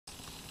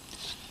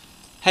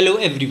Hello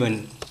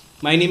everyone,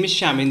 my name is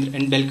Shamendra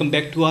and welcome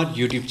back to our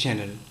YouTube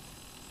channel.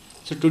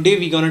 So today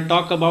we're gonna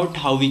talk about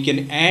how we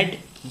can add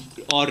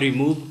or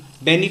remove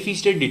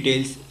beneficiary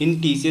details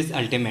in TCS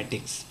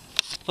Ultimatix.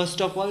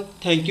 First of all,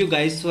 thank you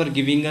guys for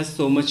giving us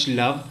so much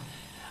love.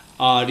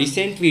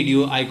 Recent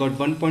video I got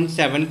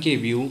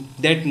 1.7k view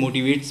that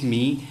motivates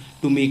me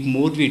to make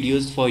more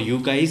videos for you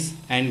guys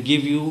and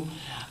give you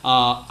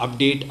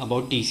update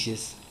about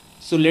TCS.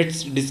 So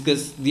let's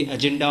discuss the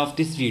agenda of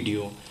this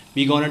video.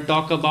 We're gonna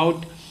talk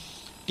about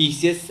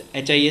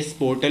TCS.HIS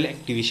portal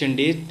activation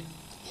date,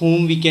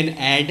 whom we can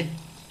add,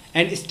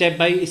 and step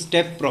by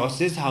step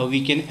process how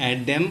we can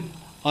add them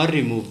or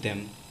remove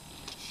them.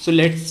 So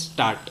let's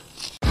start.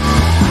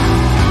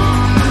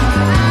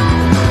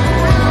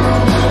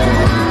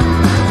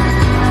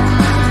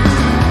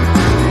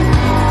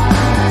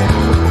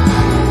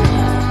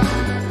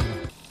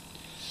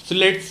 So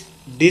let's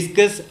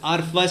discuss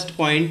our first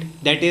point,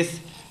 that is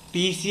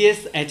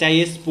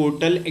TCS.HIS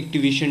portal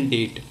activation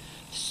date.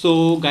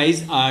 So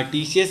guys,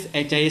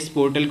 TCS.HIS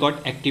portal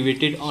got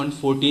activated on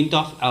 14th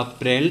of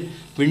April.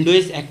 Window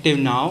is active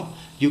now.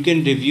 You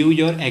can review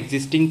your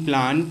existing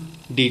plan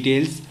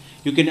details.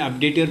 You can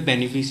update your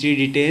beneficiary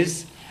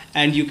details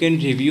and you can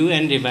review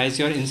and revise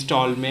your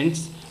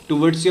installments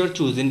towards your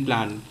chosen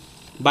plan.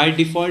 By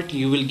default,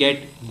 you will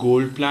get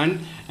gold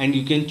plan and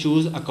you can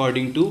choose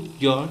according to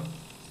your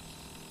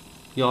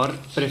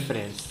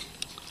preference.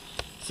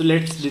 So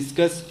let's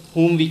discuss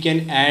whom we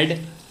can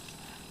add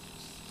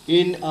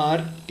in our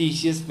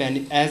TCS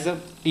as a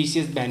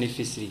TCS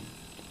beneficiary.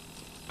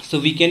 So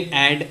we can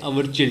add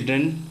our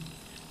children,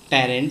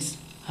 parents,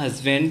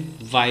 husband,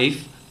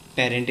 wife,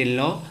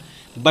 parent-in-law,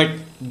 but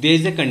there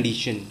is a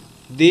condition.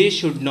 They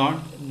should not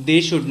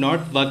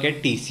work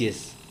at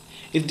TCS.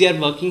 If they are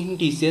working in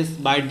TCS,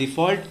 by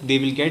default they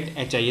will get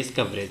HIS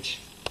coverage.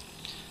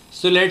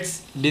 So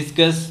let's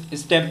discuss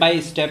step by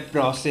step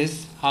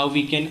process how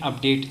we can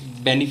update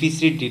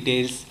beneficiary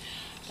details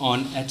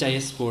on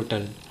HIS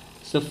portal.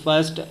 So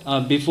first,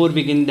 before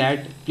begin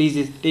that,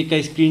 please take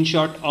a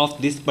screenshot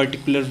of this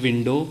particular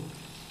window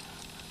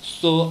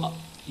so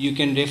you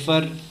can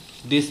refer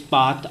this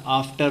path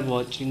after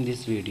watching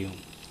this video.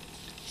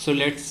 So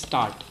let's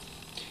start.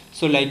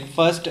 So like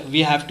first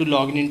we have to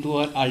log in into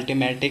our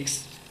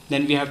Ultimatix,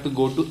 then we have to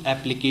go to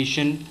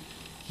application,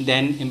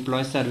 then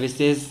employee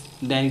services,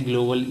 then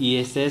global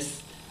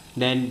ESS,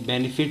 then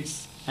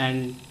benefits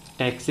and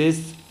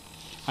taxes.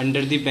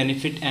 Under the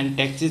benefit and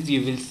taxes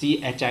you will see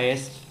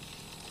HIS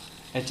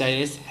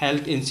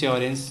health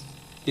insurance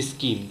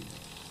scheme.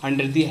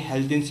 Under the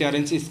health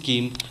insurance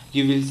scheme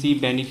you will see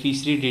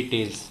beneficiary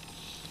details,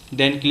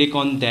 then click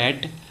on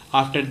that.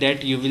 After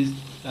that you will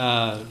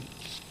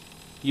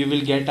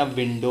get a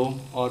window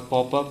or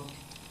pop-up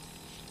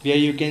where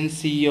you can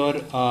see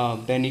your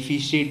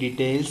beneficiary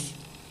details.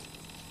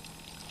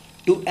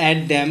 To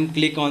add them,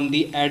 click on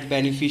the add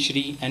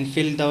beneficiary and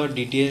fill the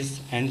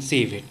details and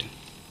save it.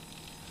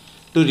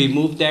 To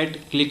remove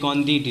that, click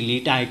on the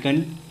delete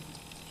icon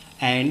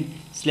and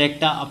select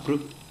the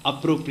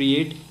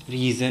appropriate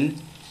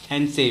reason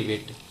and save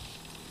it.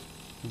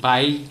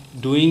 By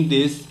doing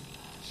this,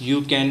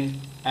 you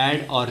can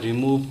add or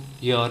remove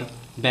your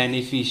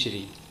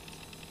beneficiary.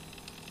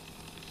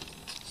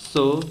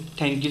 So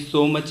thank you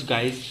so much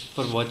guys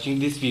for watching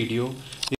this video.